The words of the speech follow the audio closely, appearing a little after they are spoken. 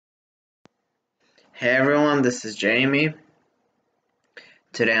Hey everyone, this is Jamie.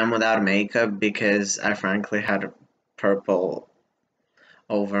 Today I'm without makeup because I frankly had purple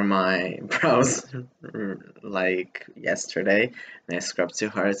over my brows like yesterday and I scrubbed too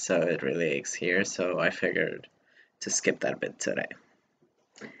hard so it really aches here, so I figured to skip that bit today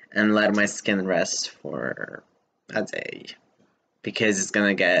and let my skin rest for a day because it's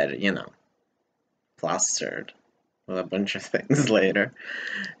gonna get, plastered with a bunch of things later.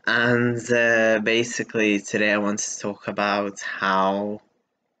 And basically today I want to talk about how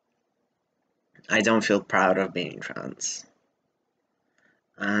I don't feel proud of being trans.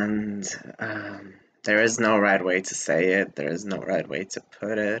 And there is no right way to say it, there is no right way to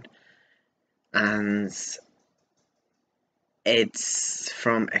put it. And it's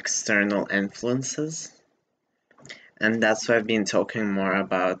from external influences. And that's why I've been talking more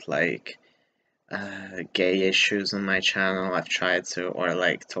about gay issues on my channel. I've tried to, or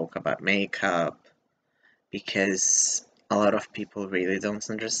like talk about makeup, because a lot of people really don't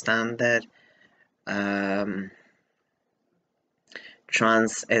understand that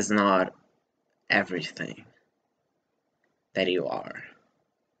trans is not everything that you are.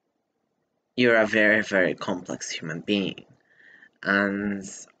 You're a very, very complex human being. And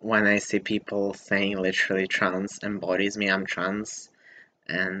when I see people saying literally trans embodies me, I'm trans,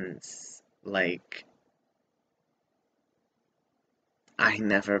 and like, I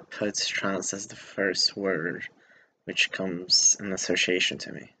never put trans as the first word which comes in association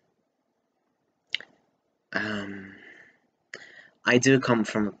to me. I do come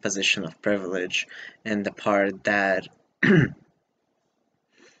from a position of privilege in the part that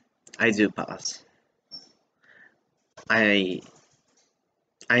I do pass. I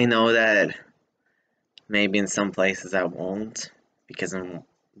I know that maybe in some places I won't because I'm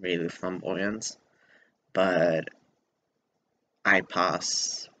really flamboyant, but I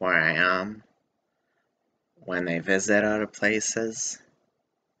pass where I am when I visit other places,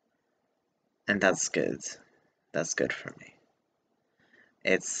 and that's good. That's good for me.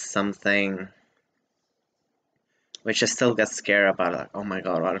 It's something which I still get scared about, like, oh my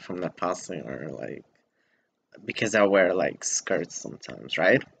god, what if I'm not passing, or like, because I wear like skirts sometimes,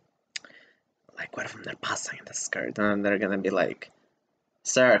 right? Like, what if I'm not passing in the skirt? And they're gonna be like,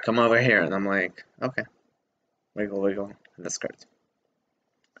 sir, come over here. And I'm like, okay, wiggle, wiggle in the skirt.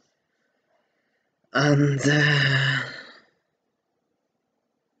 And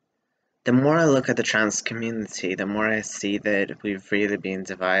the more I look at the trans community, the more I see that we've really been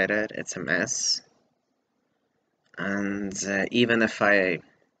divided. It's a mess. And even if I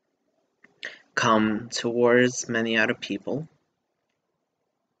come towards many other people,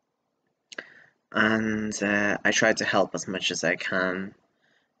 and I try to help as much as I can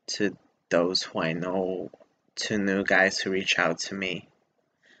to those who I know, to new guys who reach out to me,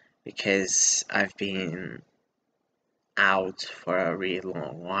 because I've been out for a really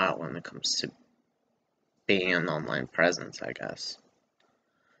long while when it comes to being an online presence, I guess.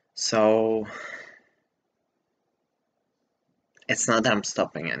 So it's not that I'm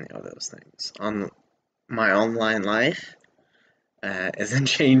stopping any of those things. On my online life isn't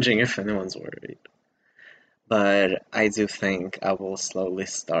changing if anyone's worried. But I do think I will slowly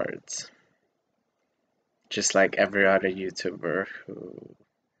start, just like every other YouTuber who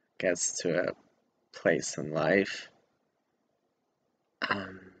gets to a place in life,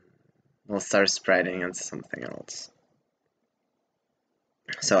 um, will start spreading into something else.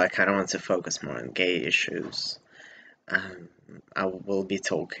 So I kind of want to focus more on gay issues. I will be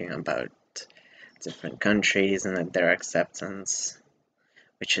talking about different countries and their acceptance,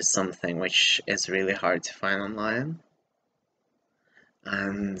 which is something which is really hard to find online.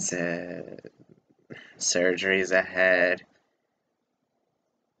 And surgeries ahead,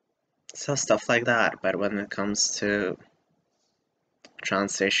 so stuff like that. But when it comes to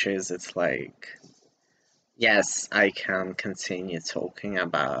trans issues, it's like, yes, I can continue talking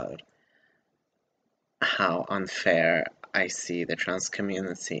about how unfair I see the trans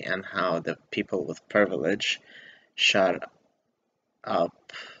community and how the people with privilege shut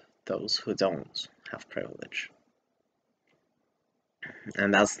up those who don't have privilege.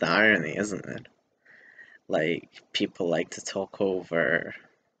 And that's the irony, isn't it? Like, people like to talk over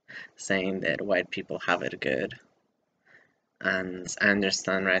saying that white people have it good. And I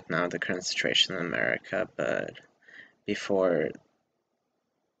understand right now the current situation in America, but before,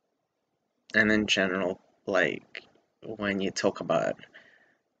 and in general, like, when you talk about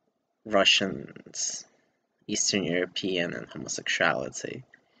Russians, Eastern European, and homosexuality,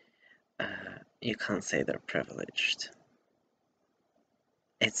 you can't say they're privileged.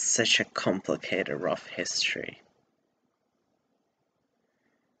 It's such a complicated, rough history.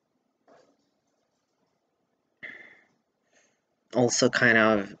 also kind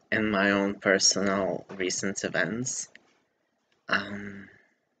of in my own personal recent events, um,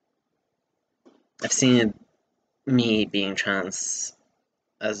 I've seen me being trans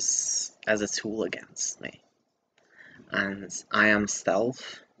as a tool against me, and I am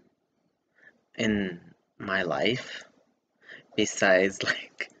self in my life. Besides,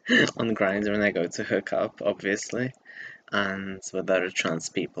 like on Grindr when I go to hook up, obviously, and with other trans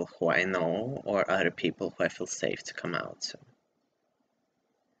people who I know or other people who I feel safe to come out to.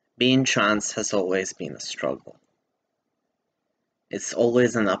 Being trans has always been a struggle. It's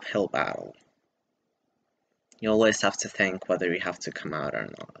always an uphill battle. You always have to think whether you have to come out or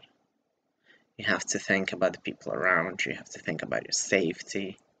not. You have to think about the people around you, you have to think about your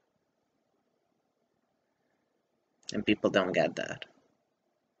safety. And people don't get that.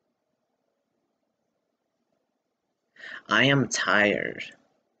 I am tired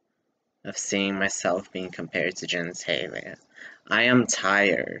of seeing myself being compared to genitalia. I am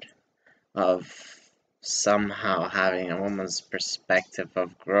tired of somehow having a woman's perspective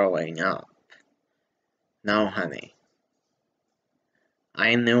of growing up. No, honey.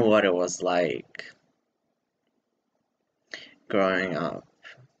 I knew what it was like growing up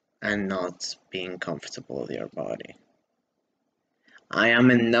and not being comfortable with your body. I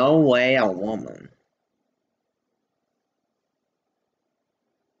am in no way a woman.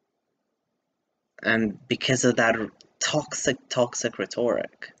 And because of that toxic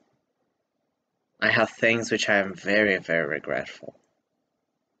rhetoric, I have things which I am very, very regretful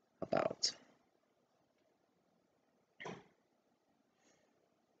about.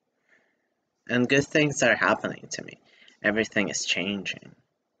 And good things are happening to me. Everything is changing.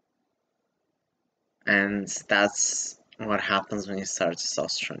 And that's what happens when you start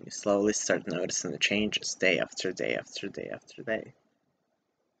testosterone. You slowly start noticing the changes day after day after day after day.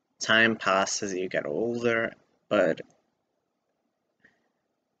 Time passes, you get older, but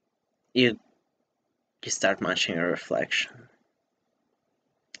you start matching your reflection.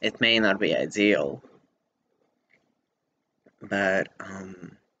 It may not be ideal, but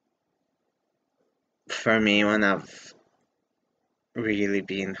for me, when I've really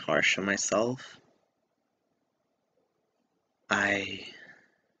been harsh on myself, I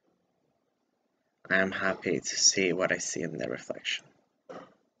am happy to see what I see in the reflection.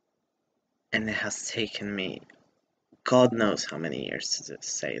 And it has taken me God knows how many years to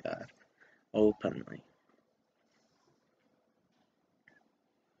say that openly.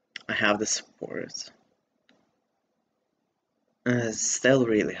 I have the support. And it's still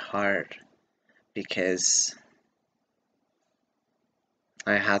really hard because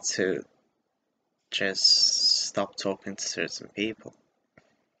I had to just stop talking to certain people.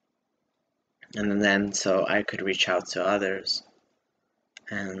 And then so I could reach out to others.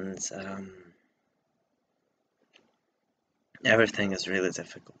 And everything is really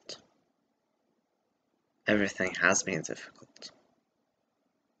difficult. Everything has been difficult.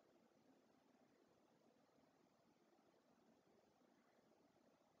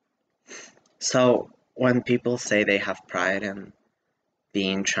 So when people say they have pride in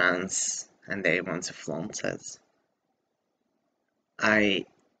being trans and they want to flaunt it, I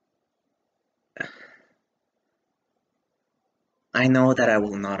know that I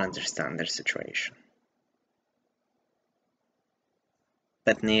will not understand their situation.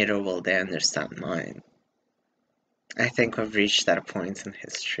 But neither will they understand mine. I think we've reached that point in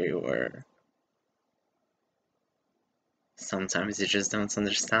history where sometimes you just don't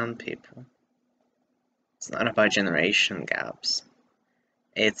understand people. It's not about generation gaps.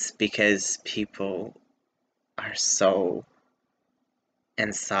 It's because people are so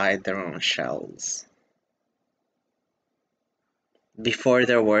inside their own shells. Before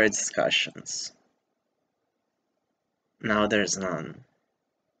there were discussions. Now there's none.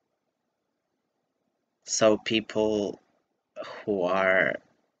 So people who are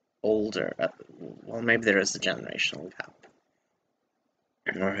older, well, maybe there is a generational gap,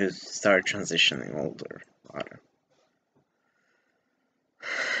 or who start transitioning older, rather,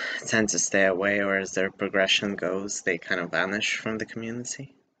 tend to stay away, or as their progression goes, they kind of vanish from the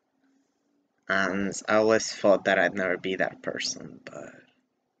community. And I always thought that I'd never be that person, but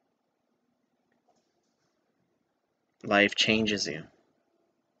life changes you.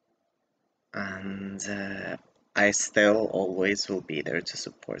 And I still always will be there to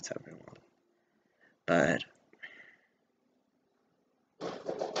support everyone. But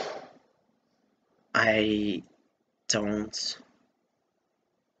I don't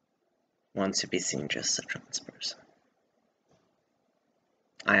want to be seen just as a trans person.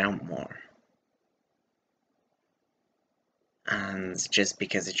 I am more. And just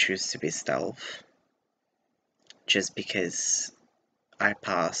because I choose to be self, just because I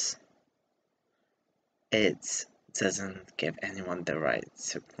pass. It doesn't give anyone the right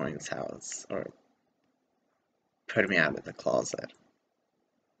to point out or put me out of the closet.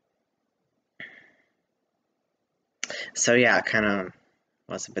 So yeah, I kind of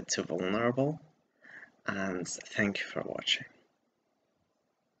was a bit too vulnerable, and thank you for watching.